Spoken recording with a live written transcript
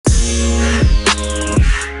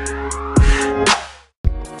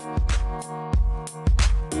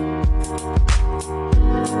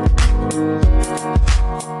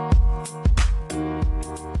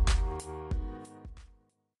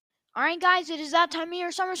guys, it is that time of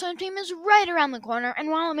year. Summer swim team is right around the corner, and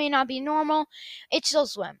while it may not be normal, it's still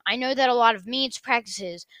swim. I know that a lot of meets,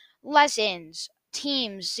 practices, lessons,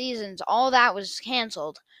 teams, seasons, all that was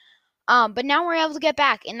canceled. But now we're able to get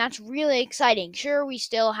back, and that's really exciting. Sure, we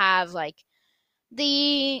still have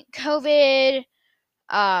the COVID,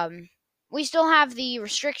 we still have the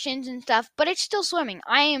restrictions and stuff, but it's still swimming.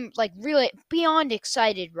 I am really beyond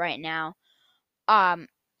excited right now.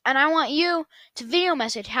 And I want you to video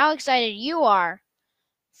message how excited you are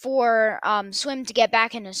for swim to get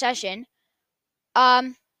back into session.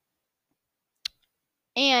 And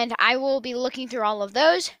I will be looking through all of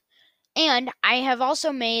those. And I have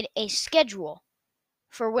also made a schedule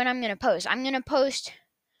for when I'm going to post. I'm going to post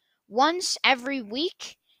once every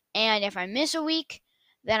week. And if I miss a week,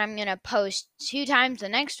 then I'm going to post 2 times the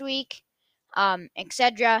next week,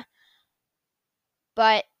 etc.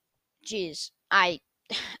 But, geez, I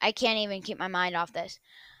can't even keep my mind off this.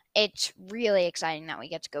 It's really exciting that we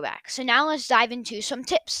get to go back. So now let's dive into some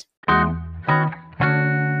tips.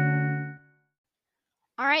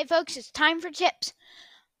 Alright, folks, it's time for tips.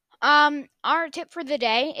 Our tip for the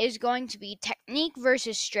day is going to be technique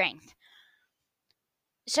versus strength.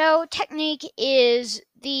 So technique is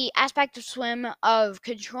the aspect of swim of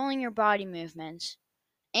controlling your body movements.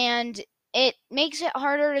 And it makes it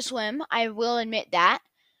harder to swim, I will admit that.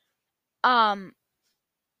 And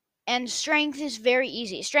strength is very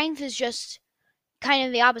easy. Strength is just kind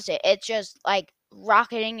of the opposite. It's just like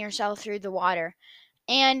rocketing yourself through the water.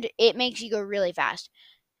 And it makes you go really fast.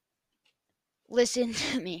 Listen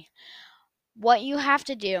to me. What you have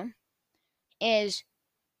to do is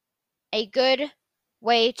a good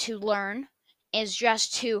way to learn is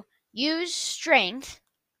just to use strength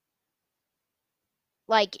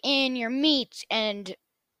like in your meets and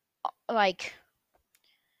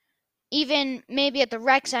even maybe at the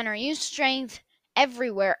rec center. Use strength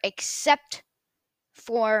everywhere except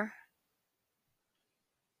for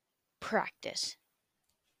practice.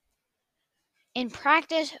 In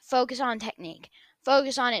practice, focus on technique.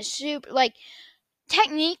 Focus on it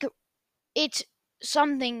technique, it's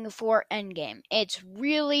something for endgame. It's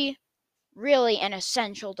really, really an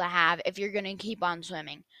essential to have if you're going to keep on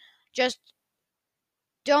swimming. Just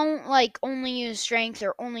don't only use strength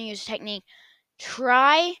or only use technique.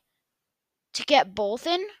 Try to get both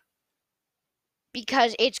in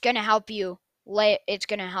because it's going to help you. It's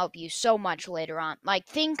going to help you so much later on.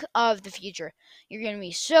 Think of the future. You're going to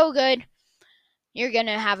be so good. You're going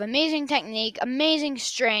to have amazing technique, amazing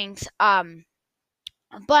strength.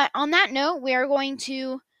 But on that note, we are going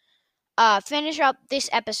to finish up this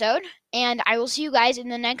episode, and I will see you guys in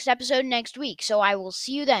the next episode next week. So I will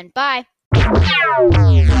see you then. Bye.